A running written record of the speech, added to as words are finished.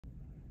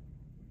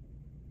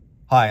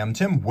Hi, I'm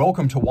Tim.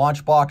 Welcome to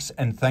Watchbox,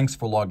 and thanks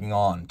for logging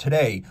on.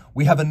 Today,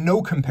 we have a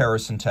no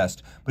comparison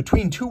test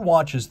between two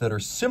watches that are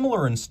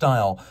similar in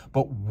style,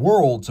 but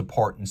worlds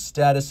apart in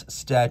status,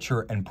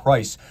 stature, and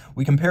price.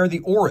 We compare the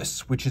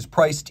Oris, which is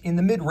priced in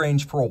the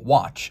mid-range for a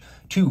watch,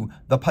 to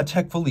the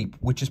Patek Philippe,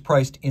 which is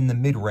priced in the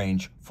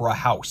mid-range for a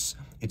house.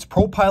 It's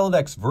ProPilot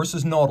X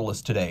versus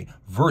Nautilus today.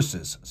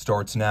 Versus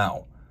starts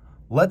now.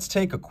 Let's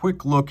take a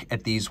quick look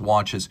at these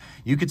watches.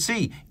 You can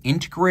see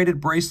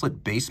integrated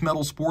bracelet base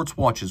metal sports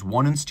watches,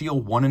 one in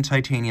steel, one in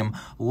titanium.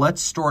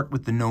 Let's start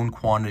with the known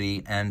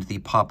quantity and the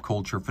pop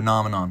culture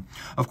phenomenon.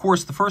 Of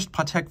course, the first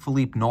Patek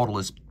Philippe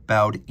Nautilus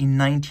bowed in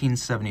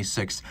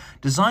 1976.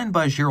 Designed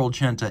by Gerald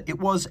Genta, it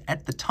was,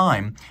 at the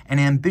time, an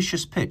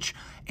ambitious pitch.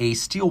 A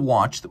steel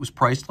watch that was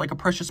priced like a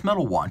precious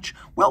metal watch.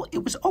 Well,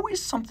 it was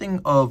always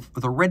something of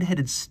the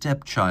red-headed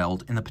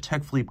stepchild in the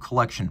Patek Philippe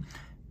collection.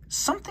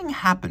 Something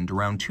happened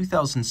around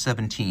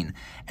 2017,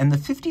 and the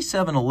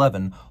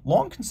 5711,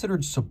 long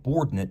considered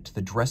subordinate to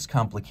the dress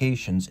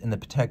complications in the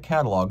Patek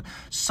catalog,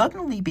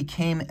 suddenly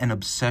became an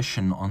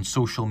obsession on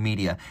social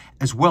media,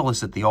 as well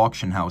as at the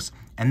auction house.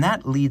 And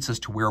that leads us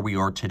to where we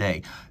are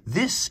today.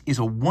 This is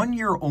a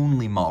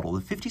one-year-only model,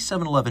 the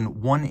 5711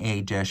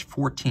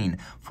 1A-14,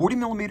 40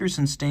 millimeters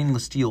in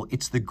stainless steel.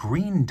 It's the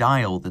green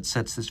dial that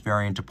sets this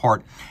variant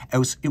apart,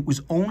 as it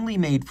was only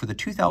made for the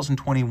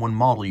 2021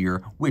 model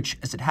year, which,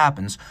 as it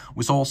happens,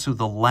 was also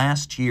the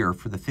last year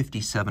for the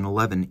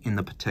 5711 in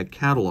the Patek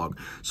catalog.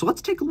 So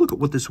let's take a look at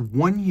what this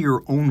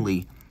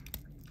one-year-only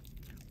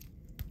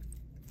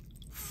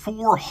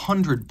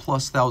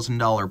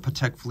 $400,000+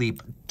 Patek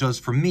Philippe does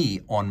for me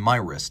on my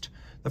wrist.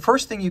 The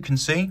first thing you can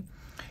see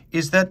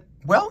is that,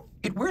 well,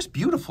 it wears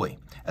beautifully.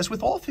 As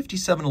with all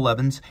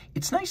 5711s,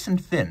 it's nice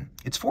and thin.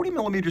 It's 40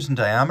 millimeters in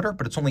diameter,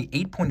 but it's only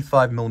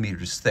 8.5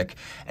 millimeters thick,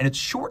 and it's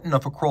short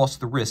enough across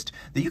the wrist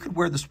that you could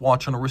wear this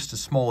watch on a wrist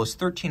as small as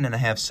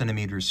 13.5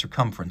 centimeters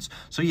circumference.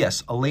 So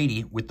yes, a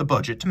lady with the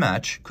budget to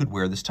match could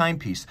wear this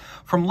timepiece.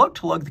 From lug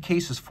to lug, the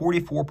case is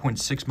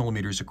 44.6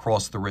 millimeters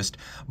across the wrist,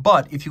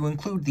 but if you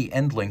include the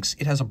end links,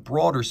 it has a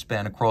broader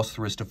span across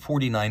the wrist of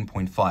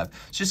 49.5. So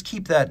just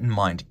keep that in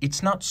mind.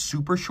 It's not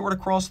super short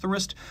across the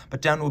wrist,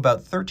 but down to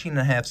about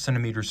 13.5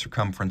 centimeters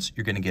circumference,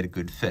 you're going to get a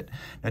good fit.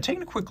 Now,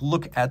 taking a quick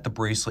look at the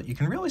bracelet, you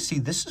can really see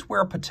this is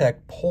where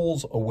Patek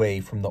pulls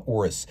away from the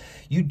Oris.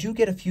 You do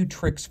get a few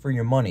tricks for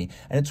your money,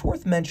 and it's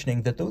worth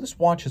mentioning that though this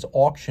watch is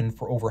auctioned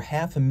for over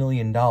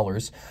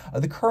 $500,000,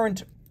 the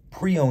current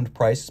pre-owned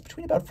price is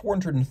between about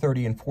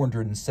 $430,000 and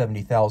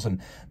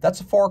 $470,000. That's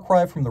a far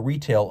cry from the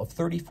retail of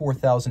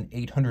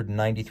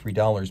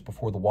 $34,893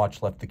 before the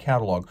watch left the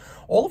catalog.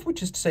 All of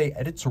which is to say,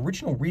 at its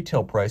original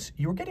retail price,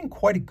 you were getting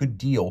quite a good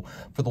deal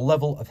for the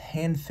level of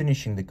hand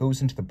finishing that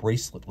goes into the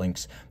bracelet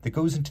links, that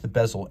goes into the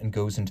bezel, and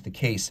goes into the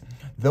case.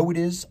 Though it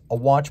is a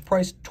watch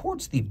priced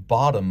towards the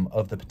bottom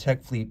of the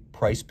Patek Philippe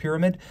price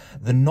pyramid,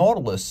 the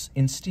Nautilus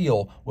in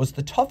steel was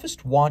the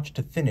toughest watch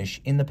to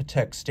finish in the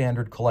Patek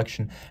standard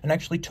collection, and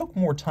actually took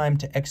more time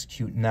to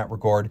execute in that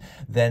regard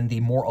than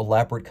the more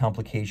elaborate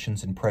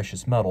complications in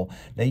precious metal.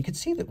 Now you can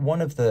see that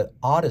one of the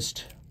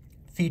oddest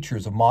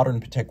features of modern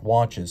Patek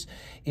watches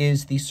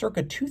is the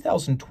circa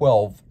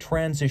 2012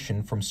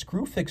 transition from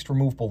screw-fixed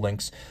removable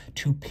links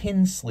to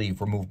pin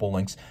sleeve removable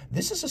links.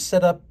 This is a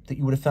setup that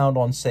you would have found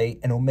on, say,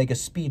 an Omega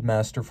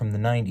Speedmaster from the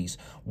 90s.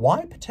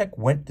 Why Patek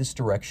went this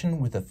direction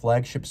with a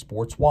flagship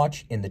sports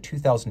watch in the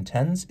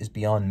 2010s is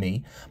beyond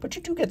me, but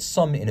you do get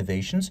some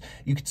innovations.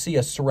 You can see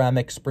a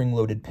ceramic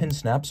spring-loaded pin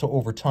snap, so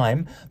over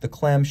time, the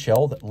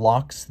clamshell that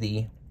locks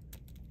the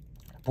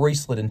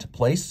bracelet into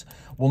place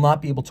will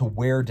not be able to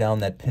wear down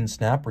that pin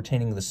snap,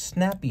 retaining the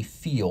snappy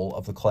feel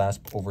of the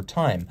clasp over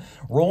time.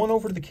 Rolling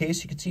over to the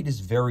case, you can see it is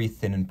very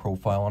thin in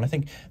profile, and I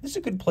think this is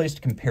a good place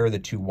to compare the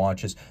two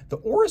watches. The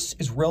Oris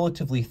is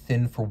relatively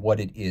thin for what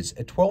it is.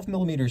 At 12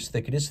 millimeters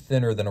thick, it is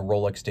thinner than a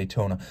Rolex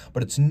Daytona,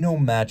 but it's no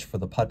match for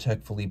the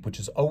Patek Philippe, which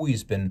has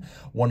always been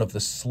one of the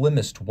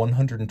slimmest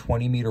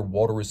 120-meter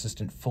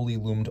water-resistant, fully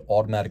loomed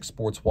automatic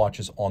sports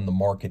watches on the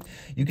market.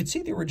 You can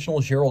see the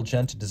original Gerald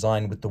Genta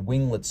design with the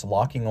winglets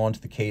locking onto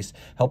the case,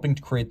 helping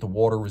to create the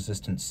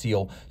water-resistant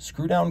seal.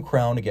 Screw-down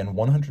crown, again,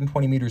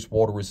 120 meters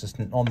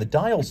water-resistant. On the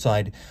dial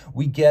side,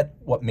 we get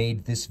what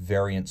made this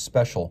variant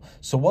special.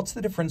 So what's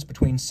the difference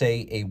between,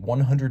 say, a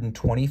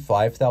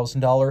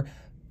 $125,000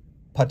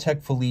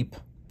 Patek Philippe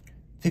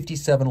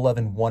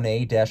 5711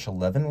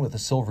 1A-11 with a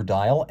silver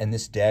dial and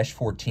this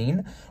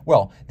 -14?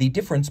 Well, the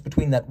difference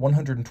between that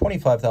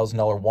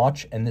 $125,000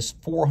 watch and this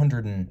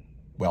 $30,000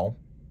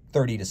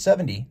 to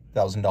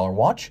 $70,000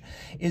 watch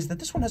is that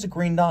this one has a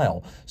green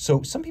dial.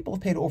 So some people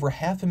have paid over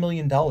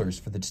 $500,000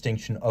 for the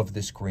distinction of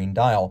this green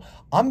dial.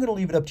 I'm going to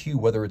leave it up to you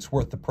whether it's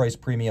worth the price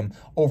premium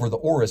over the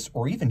Oris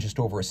or even just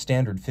over a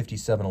standard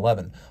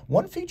 5711.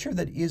 One feature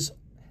that is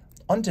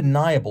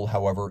undeniable,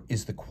 however,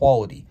 is the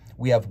quality.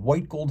 We have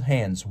white gold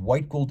hands,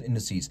 white gold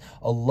indices,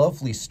 a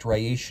lovely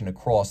striation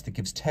across that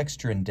gives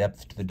texture and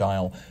depth to the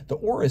dial. The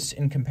Oris,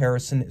 in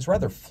comparison, is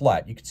rather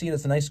flat. You can see it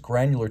has a nice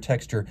granular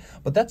texture,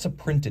 but that's a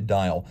printed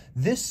dial.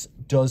 This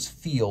does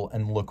feel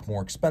and look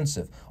more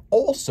expensive.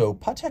 Also,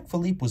 Patek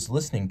Philippe was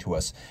listening to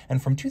us,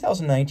 and from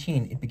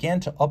 2019, it began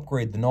to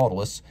upgrade the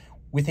Nautilus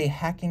with a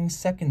hacking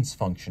seconds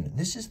function.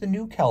 This is the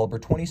new caliber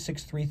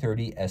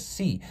 26330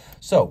 SC.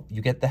 So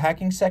you get the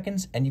hacking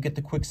seconds and you get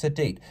the quick set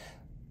date.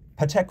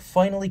 Patek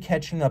finally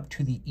catching up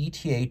to the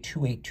ETA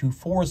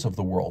 2824s of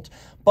the world.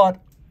 But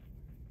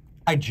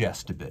I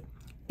jest a bit.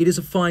 It is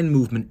a fine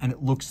movement and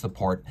it looks the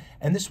part,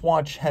 and this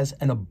watch has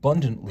an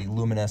abundantly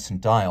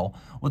luminescent dial.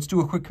 Let's do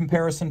a quick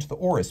comparison to the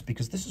Oris,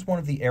 because this is one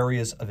of the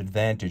areas of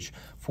advantage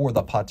for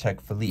the Patek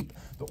Philippe.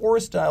 The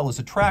Oris dial is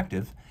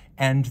attractive,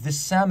 and this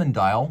salmon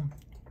dial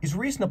is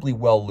reasonably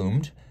well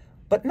loomed,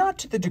 but not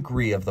to the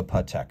degree of the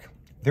Patek.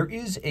 There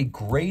is a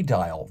gray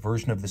dial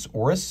version of this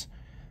Oris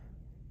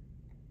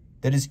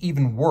that is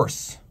even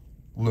worse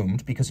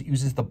loomed because it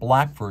uses the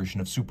black version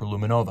of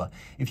Superluminova.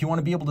 If you want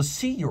to be able to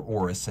see your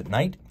Oris at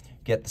night,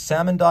 get the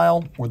salmon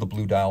dial or the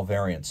blue dial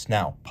variants.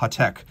 Now,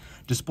 Patek.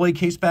 Display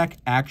case back,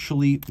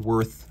 actually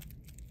worth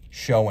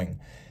showing.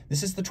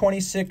 This is the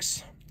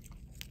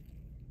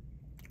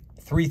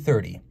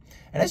 26330.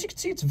 And as you can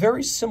see, it's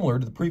very similar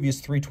to the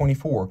previous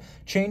 324.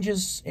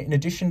 Changes, in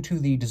addition to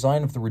the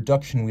design of the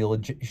reduction wheel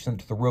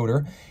adjacent to the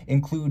rotor,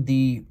 include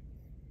the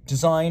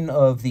design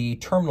of the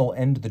terminal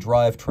end of the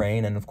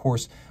drivetrain, and of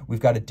course, we've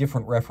got a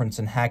different reference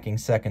in hacking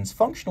seconds.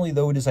 Functionally,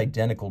 though, it is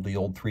identical to the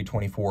old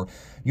 324.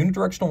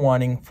 Unidirectional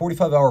winding,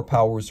 45-hour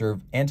power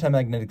reserve,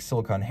 anti-magnetic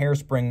silicon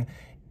hairspring,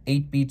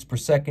 8 beats per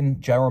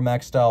second,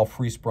 Gyromax style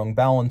free-sprung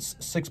balance,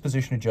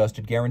 6-position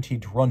adjusted,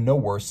 guaranteed to run no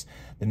worse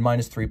than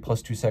 -3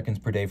 + 2 seconds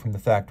per day from the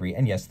factory.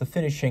 And yes, the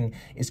finishing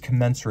is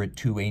commensurate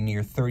to a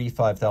near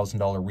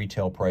 $35,000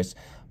 retail price.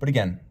 But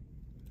again,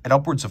 at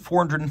upwards of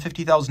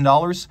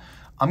 $450,000,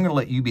 I'm going to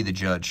let you be the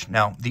judge.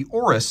 Now, the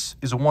Oris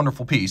is a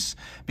wonderful piece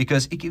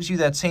because it gives you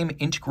that same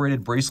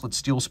integrated bracelet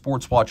steel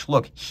sports watch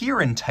look here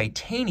in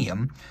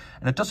titanium,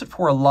 and it does it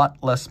for a lot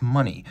less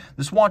money.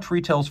 This watch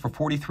retails for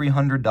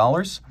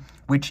 $4,300,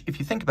 which, if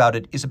you think about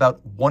it, is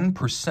about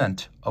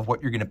 1% of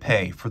what you're going to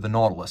pay for the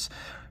Nautilus.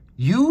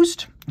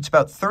 Used, it's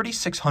about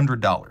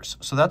 $3,600,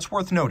 so that's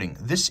worth noting.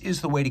 This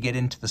is the way to get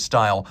into the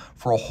style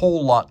for a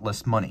whole lot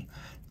less money.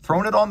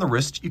 Throwing it on the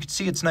wrist, you can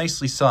see it's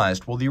nicely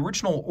sized. While the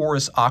original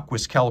Oris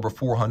Aquis caliber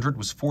 400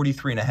 was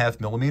 43.5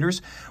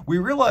 millimeters, we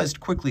realized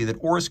quickly that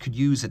Oris could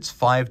use its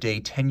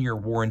 5-day, 10-year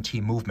warranty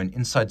movement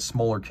inside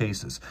smaller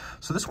cases.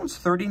 So this one's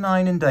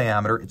 39 in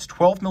diameter, it's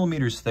 12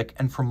 millimeters thick,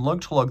 and from lug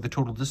to lug, the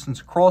total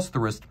distance across the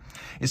wrist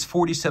is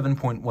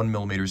 47.1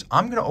 millimeters.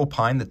 I'm going to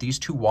opine that these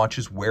two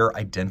watches wear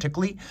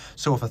identically,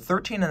 so if a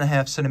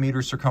 13.5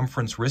 centimeter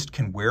circumference wrist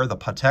can wear the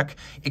Patek,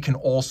 it can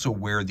also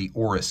wear the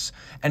Oris.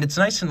 And it's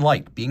nice and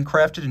light. Being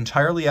crafted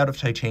entirely out of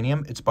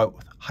titanium, it's both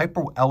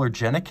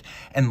hypoallergenic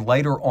and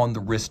lighter on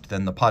the wrist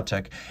than the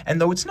Patek. And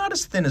though it's not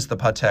as thin as the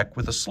Patek,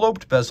 with a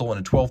sloped bezel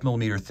and a 12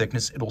 millimeter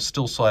thickness, it'll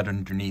still slide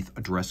underneath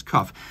a dress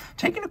cuff.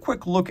 Taking a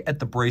quick look at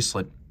the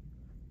bracelet.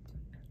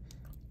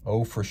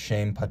 Oh, for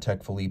shame,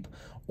 Patek Philippe.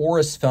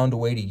 Oris found a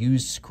way to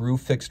use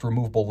screw-fixed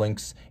removable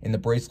links in the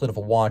bracelet of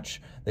a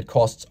watch that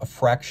costs a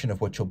fraction of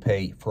what you'll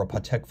pay for a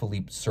Patek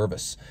Philippe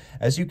service.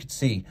 As you can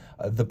see,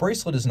 the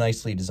bracelet is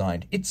nicely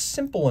designed. It's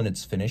simple in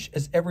its finish,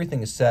 as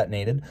everything is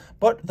satinated,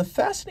 but the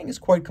faceting is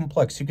quite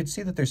complex. You can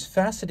see that there's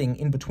faceting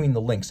in between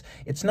the links.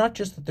 It's not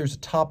just that there's a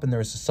top and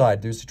there's a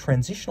side. There's a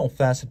transitional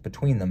facet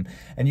between them,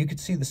 and you can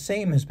see the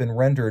same has been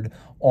rendered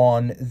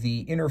on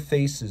the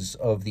interfaces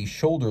of the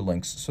shoulder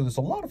links. So there's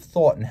a lot of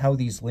thought in how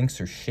these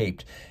links are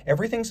shaped.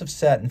 Everything's of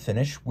satin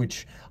finish,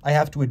 which I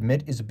have to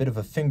admit is a bit of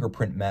a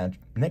fingerprint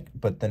magnet,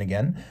 but then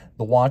again,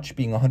 the watch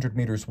being 100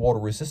 meters water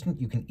resistant,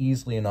 you can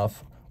easily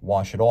enough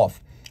wash it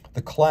off.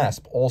 The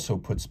clasp also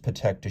puts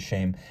Patek to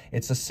shame.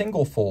 It's a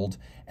single fold,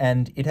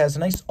 and it has a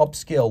nice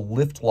upscale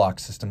lift lock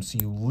system, so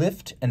you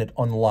lift and it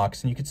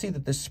unlocks, and you can see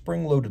that this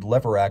spring-loaded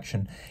lever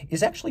action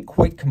is actually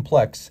quite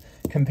complex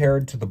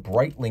compared to the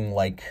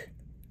Breitling-like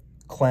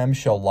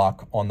clamshell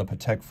lock on the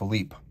Patek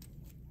Philippe.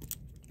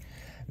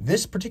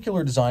 This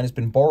particular design has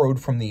been borrowed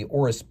from the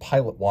Oris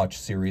Pilot Watch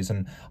series,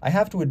 and I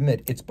have to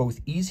admit it's both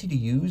easy to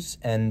use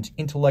and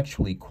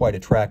intellectually quite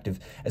attractive,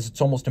 as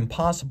it's almost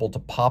impossible to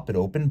pop it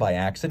open by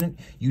accident.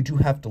 You do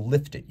have to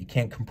lift it. You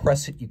can't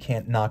compress it, you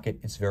can't knock it,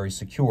 it's very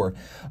secure.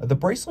 The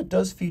bracelet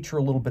does feature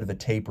a little bit of a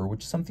taper,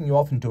 which is something you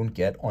often don't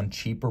get on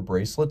cheaper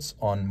bracelets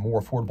on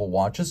more affordable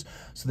watches,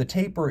 so the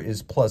taper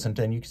is pleasant,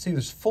 and you can see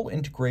there's full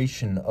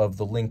integration of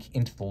the link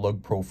into the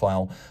lug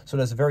profile, so it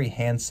has a very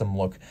handsome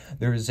look.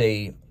 There's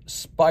a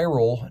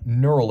spiral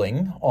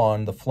knurling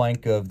on the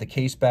flank of the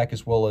case back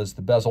as well as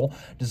the bezel,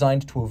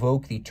 designed to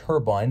evoke the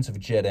turbines of a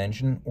jet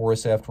engine.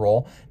 Oris, after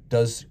all,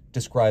 does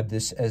describe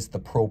this as the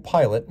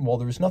ProPilot. While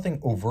there's nothing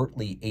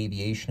overtly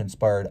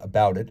aviation-inspired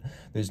about it,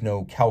 there's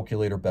no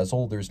calculator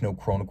bezel, there's no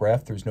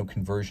chronograph, there's no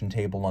conversion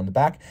table on the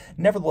back.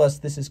 Nevertheless,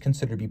 this is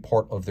considered to be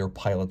part of their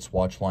Pilot's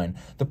watch line.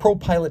 The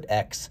ProPilot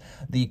X,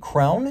 the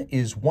crown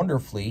is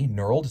wonderfully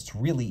knurled. It's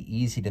really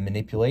easy to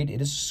manipulate.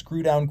 It is a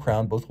screw-down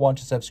crown. Both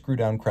watches have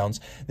screw-down crowns.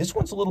 This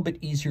one's a little bit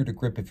easier to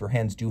grip if your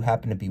hands do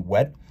happen to be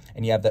wet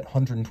and you have that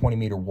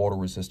 120-meter water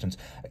resistance.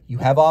 You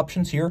have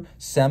options here,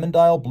 salmon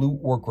dial, blue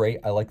or gray.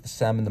 I like the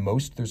salmon the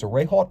most. There's a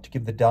ray haut to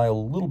give the dial a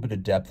little bit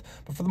of depth,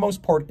 but for the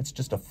most part, it's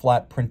just a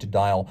flat printed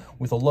dial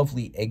with a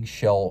lovely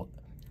eggshell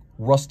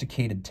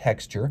rusticated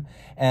texture,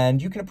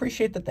 and you can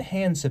appreciate that the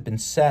hands have been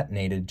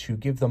satinated to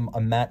give them a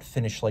matte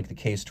finish like the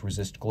case to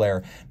resist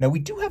glare. Now, we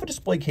do have a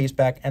display case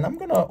back, and I'm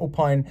going to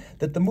opine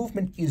that the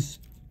movement is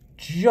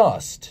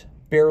just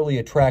barely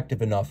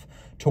attractive enough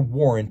to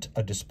warrant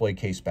a display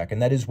case back,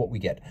 and that is what we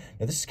get.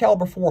 Now, this is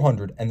caliber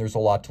 400, and there's a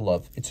lot to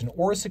love. It's an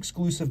Oris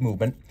exclusive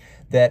movement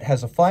that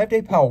has a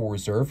 5-day power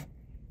reserve,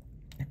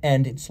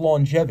 and its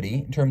longevity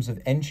in terms of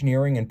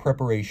engineering and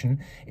preparation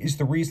is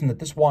the reason that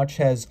this watch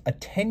has a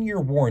 10-year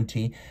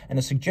warranty and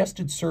a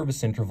suggested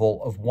service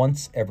interval of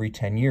once every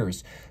 10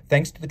 years.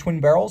 Thanks to the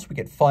twin barrels, we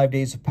get 5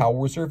 days of power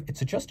reserve.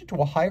 It's adjusted to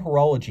a high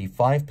horology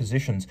 5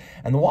 positions,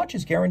 and the watch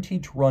is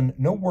guaranteed to run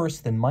no worse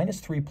than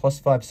 -3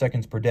 + 5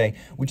 seconds per day,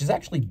 which is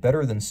actually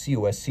better than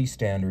COSC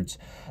standards.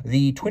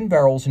 The twin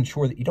barrels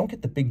ensure that you don't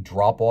get the big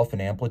drop-off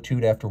in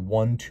amplitude after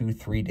 1, 2,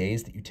 3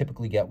 days that you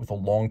typically get with a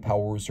long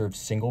power reserve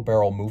single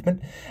barrel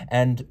movement.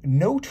 And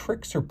no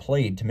tricks are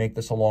played to make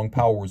this a long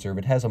power reserve.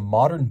 It has a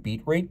modern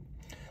beat rate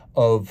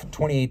of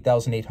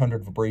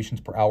 28,800 vibrations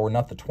per hour,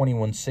 not the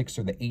 21.6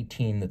 or the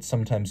 18 that's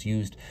sometimes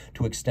used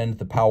to extend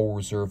the power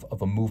reserve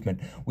of a movement.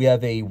 We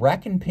have a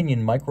rack and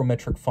pinion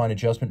micrometric fine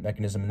adjustment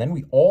mechanism, and then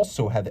we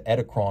also have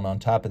Edicron on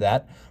top of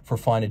that for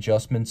fine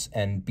adjustments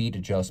and beat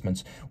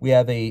adjustments. We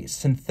have a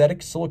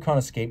synthetic silicone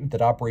escapement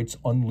that operates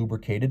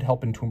unlubricated,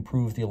 helping to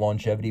improve the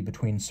longevity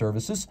between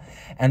services.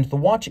 And the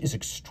watch is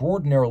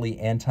extraordinarily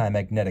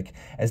anti-magnetic,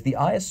 as the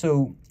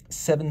ISO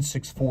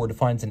 764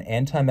 defines an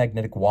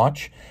anti-magnetic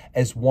watch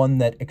as one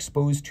that,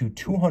 exposed to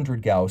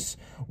 200 Gauss,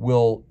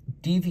 will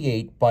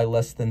deviate by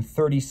less than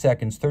 30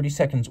 seconds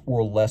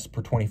or less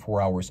per 24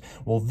 hours.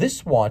 Well,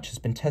 this watch has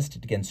been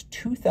tested against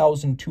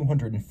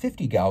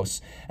 2,250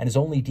 Gauss and has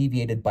only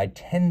deviated by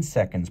 10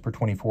 seconds per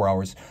 24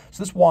 hours.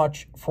 So this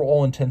watch, for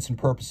all intents and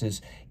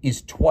purposes,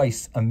 is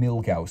twice a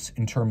mil-Gauss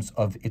in terms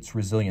of its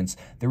resilience.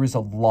 There is a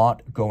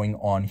lot going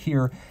on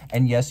here,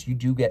 and yes, you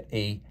do get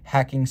a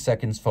hacking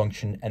seconds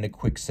function and a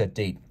quick set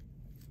date.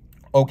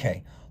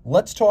 Okay,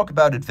 let's talk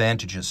about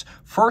advantages.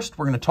 First,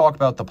 we're going to talk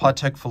about the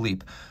Patek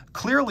Philippe.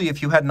 Clearly,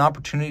 if you had an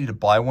opportunity to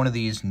buy one of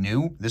these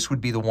new, this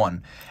would be the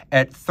one.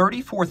 At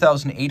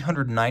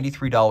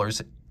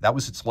 $34,893, that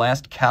was its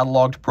last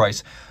cataloged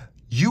price,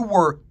 you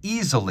were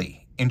easily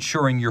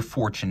insuring your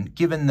fortune,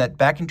 given that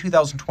back in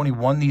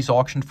 2021, these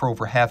auctioned for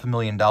over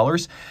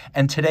 $500,000,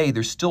 and today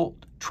they're still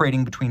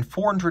trading between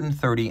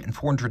 $430,000 and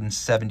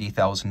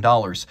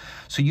 $470,000.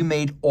 So you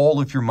made all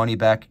of your money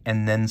back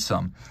and then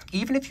some.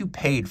 Even if you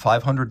paid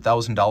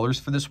 $500,000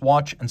 for this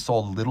watch and saw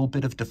a little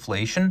bit of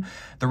deflation,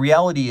 the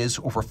reality is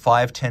over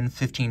 5, 10,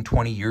 15,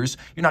 20 years,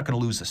 you're not going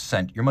to lose a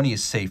cent. Your money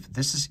is safe.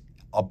 This is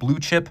a blue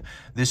chip.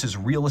 This is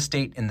real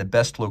estate in the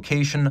best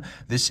location.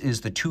 This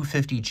is the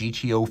 250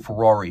 GTO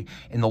Ferrari.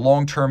 In the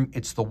long term,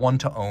 it's the one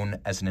to own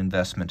as an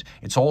investment.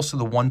 It's also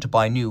the one to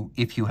buy new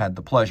if you had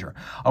the pleasure.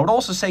 I would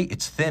also say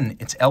it's thin,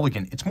 it's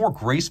elegant, it's more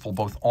graceful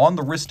both on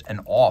the wrist and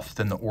off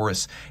than the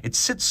Oris. It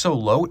sits so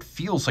low, it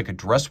feels like a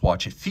dress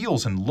watch. It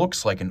feels and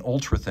looks like an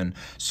ultra thin,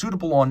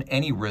 suitable on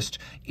any wrist.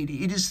 It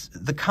is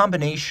the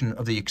combination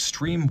of the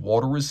extreme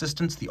water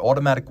resistance, the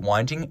automatic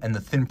winding, and the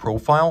thin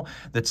profile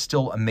that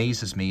still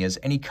amazes me, as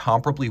any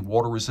comparably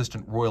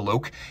water-resistant Royal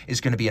Oak is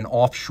going to be an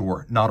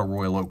offshore, not a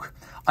Royal Oak.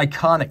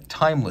 Iconic,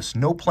 timeless,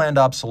 no planned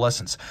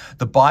obsolescence.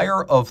 The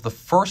buyer of the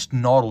first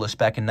Nautilus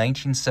back in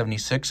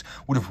 1976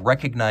 would have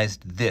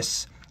recognized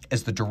this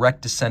as the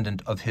direct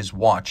descendant of his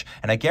watch.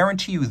 And I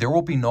guarantee you there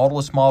will be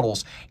Nautilus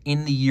models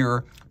in the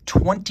year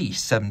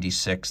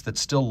 2076 that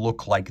still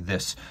look like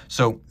this.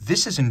 So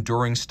this is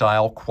enduring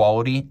style,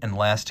 quality, and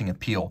lasting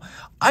appeal.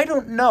 I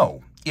don't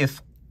know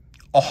if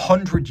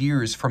 100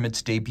 years from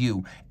its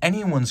debut,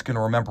 anyone's going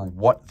to remember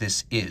what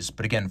this is.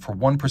 But again, for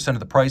 1% of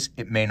the price,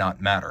 it may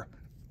not matter.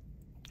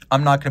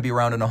 I'm not going to be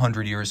around in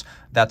 100 years.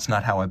 That's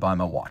not how I buy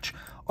my watch.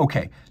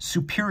 Okay,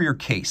 superior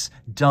case,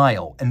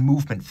 dial, and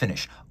movement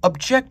finish.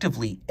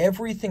 Objectively,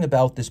 everything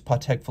about this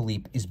Patek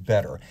Philippe is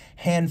better.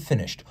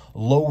 Hand-finished,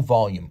 low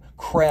volume,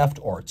 craft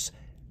arts,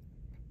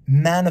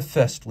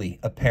 manifestly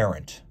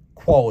apparent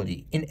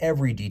quality in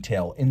every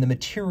detail, in the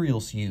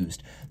materials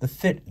used, the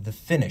fit, the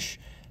finish.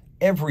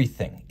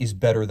 Everything is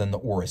better than the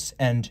Oris.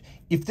 And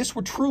if this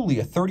were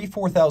truly a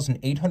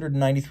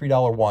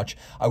 $34,893 watch,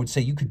 I would say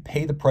you could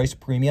pay the price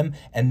premium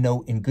and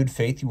know in good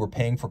faith you were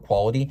paying for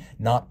quality,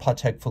 not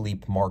Patek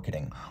Philippe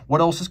marketing. What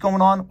else is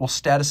going on? Well,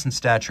 status and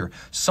stature.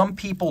 Some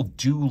people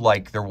do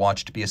like their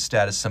watch to be a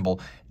status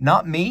symbol.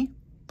 Not me,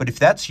 But if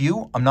that's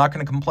you, I'm not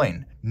going to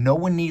complain. No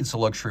one needs a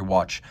luxury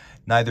watch.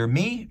 Neither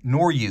me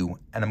nor you.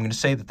 And I'm going to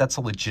say that that's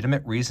a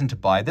legitimate reason to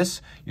buy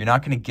this. You're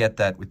not going to get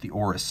that with the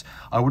Oris.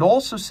 I would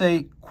also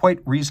say quite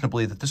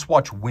reasonably that this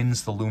watch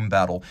wins the lume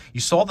battle. You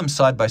saw them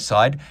side by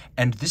side,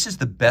 and this is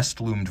the best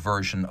lumed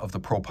version of the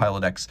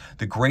ProPilot X.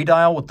 The gray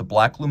dial with the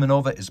black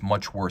Luminova is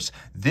much worse.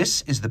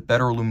 This is the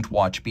better loomed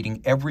watch,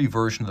 beating every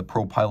version of the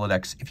ProPilot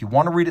X. If you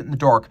want to read it in the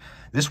dark,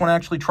 this one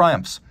actually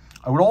triumphs.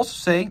 I would also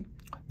say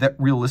that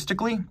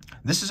realistically,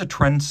 this is a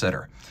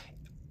trendsetter.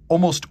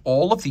 Almost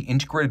all of the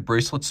integrated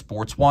bracelet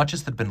sports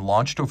watches that have been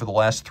launched over the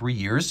last 3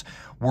 years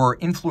were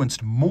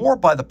influenced more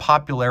by the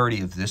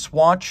popularity of this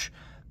watch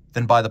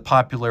than by the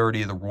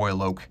popularity of the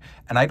Royal Oak.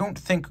 And I don't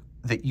think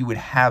that you would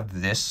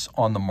have this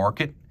on the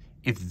market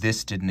if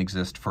this didn't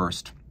exist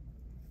first.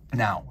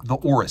 Now, the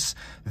Oris,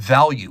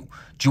 value.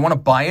 Do you want to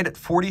buy it at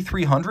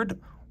 $4,300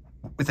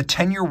 with a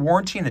 10-year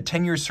warranty and a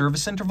 10-year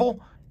service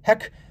interval?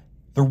 Heck,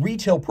 the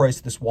retail price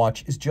of this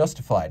watch is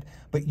justified,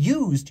 but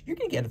used, you're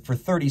going to get it for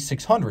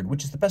 $3,600,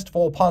 which is the best of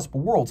all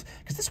possible worlds,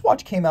 because this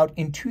watch came out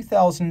in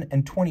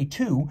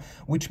 2022,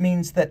 which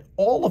means that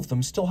all of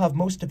them still have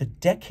most of a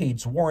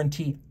decade's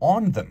warranty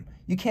on them.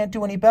 You can't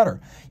do any better.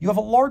 You have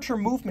a larger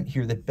movement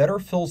here that better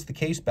fills the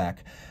case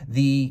back.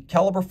 The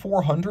caliber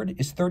 400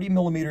 is 30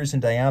 millimeters in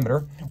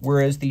diameter,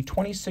 whereas the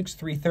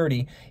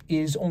 26330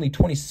 is only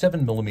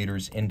 27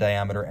 millimeters in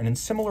diameter. And in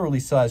similarly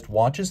sized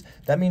watches,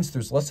 that means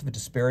there's less of a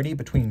disparity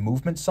between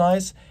movement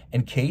size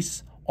and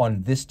case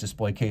on this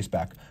display case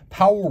back.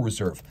 Power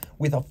reserve.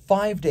 With a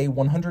 5-day,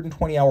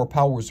 120-hour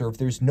power reserve,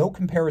 there's no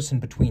comparison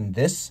between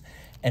this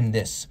and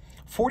this.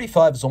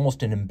 45 is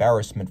almost an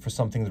embarrassment for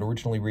something that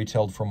originally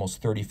retailed for almost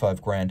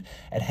 35 grand.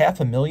 At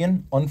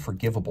 $500,000,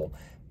 unforgivable.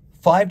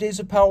 5 days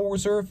of power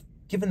reserve,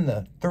 given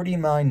the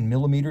 39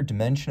 millimeter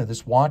dimension of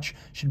this watch,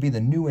 should be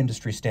the new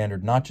industry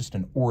standard, not just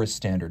an Oris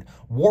standard.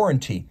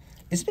 Warranty.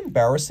 Is it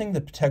embarrassing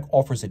that Patek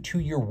offers a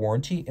 2-year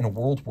warranty in a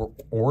world where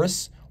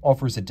Oris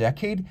offers a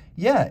decade?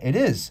 Yeah, it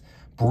is.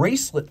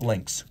 Bracelet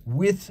links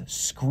with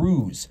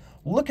screws.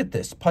 Look at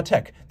this,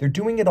 Patek. They're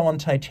doing it on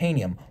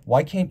titanium.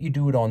 Why can't you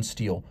do it on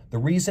steel? The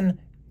reason?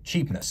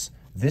 Cheapness.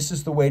 This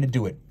is the way to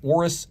do it.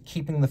 Oris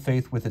keeping the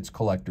faith with its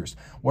collectors.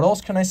 What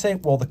else can I say?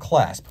 Well, the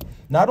clasp.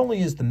 Not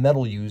only is the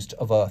metal used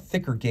of a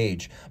thicker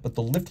gauge, but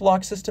the lift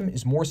lock system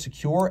is more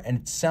secure and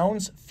it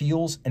sounds,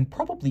 feels, and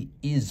probably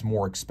is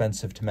more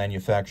expensive to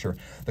manufacture.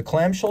 The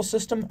clamshell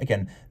system,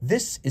 again,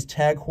 this is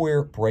Tag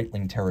Heuer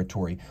Breitling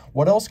territory.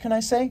 What else can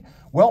I say?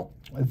 Well,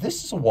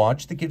 this is a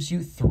watch that gives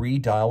you 3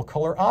 dial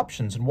color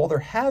options. And while there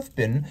have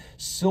been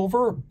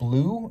silver,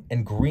 blue,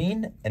 and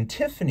green, and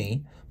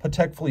Tiffany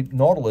Patek Philippe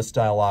Nautilus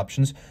dial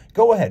options,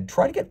 go ahead,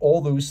 try to get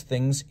all those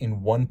things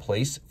in one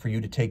place for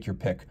you to take your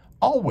pick.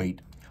 I'll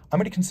wait. I'm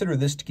going to consider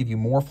this to give you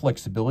more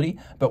flexibility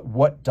about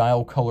what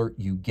dial color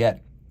you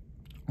get.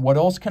 What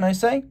else can I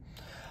say?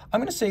 I'm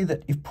going to say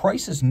that if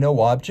price is no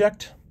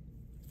object,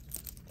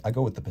 I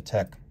go with the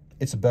Patek.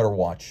 It's a better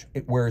watch.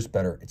 It wears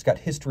better. It's got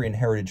history and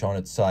heritage on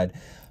its side.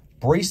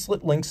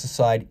 Bracelet links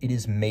aside, it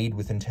is made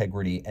with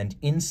integrity, and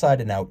inside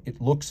and out,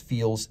 it looks,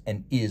 feels,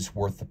 and is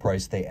worth the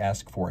price they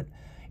ask for it.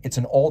 It's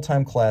an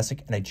all-time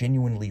classic, and I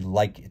genuinely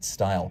like its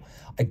style.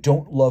 I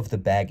don't love the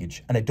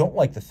baggage, and I don't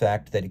like the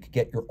fact that it could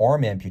get your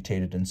arm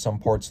amputated in some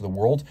parts of the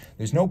world.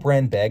 There's no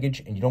brand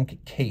baggage, and you don't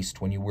get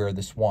cased when you wear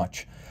this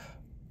watch.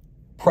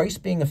 Price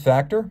being a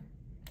factor,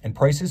 and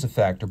price is a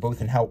factor, both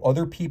in how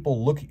other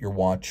people look at your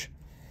watch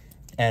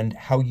and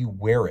how you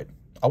wear it.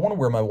 I want to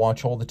wear my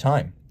watch all the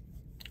time.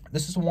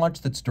 This is a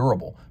watch that's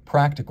durable,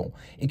 practical.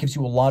 It gives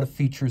you a lot of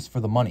features for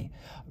the money.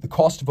 The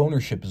cost of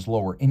ownership is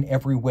lower in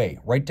every way,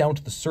 right down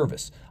to the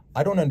service.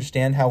 I don't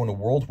understand how in a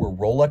world where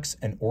Rolex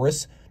and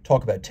Oris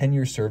talk about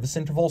 10-year service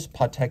intervals,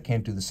 Patek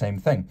can't do the same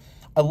thing.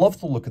 I love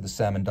the look of the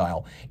Salmon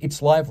dial.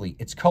 It's lively,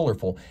 it's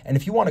colorful, and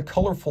if you want a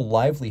colorful,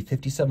 lively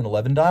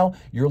 5711 dial,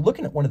 you're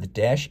looking at one of the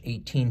Dash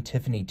 18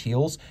 Tiffany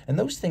teals, and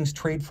those things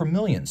trade for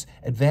millions.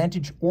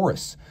 Advantage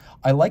Oris.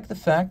 I like the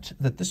fact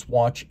that this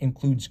watch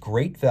includes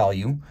great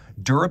value,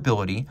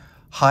 durability,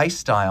 high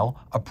style,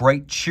 a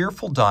bright,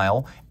 cheerful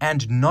dial,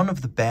 and none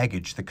of the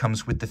baggage that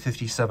comes with the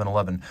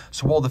 5711.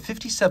 So while the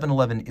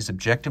 5711 is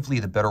objectively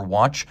the better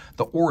watch,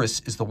 the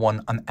Oris is the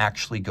one I'm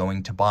actually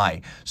going to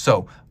buy.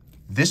 So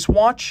this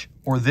watch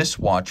or this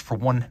watch for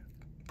 1%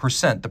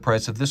 the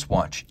price of this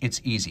watch.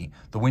 It's easy.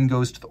 The win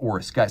goes to the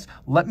Oris. Guys,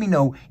 let me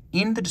know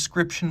in the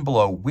description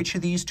below which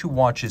of these 2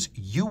 watches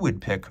you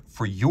would pick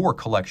for your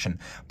collection.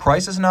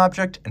 Price is an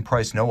object and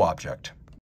price no object.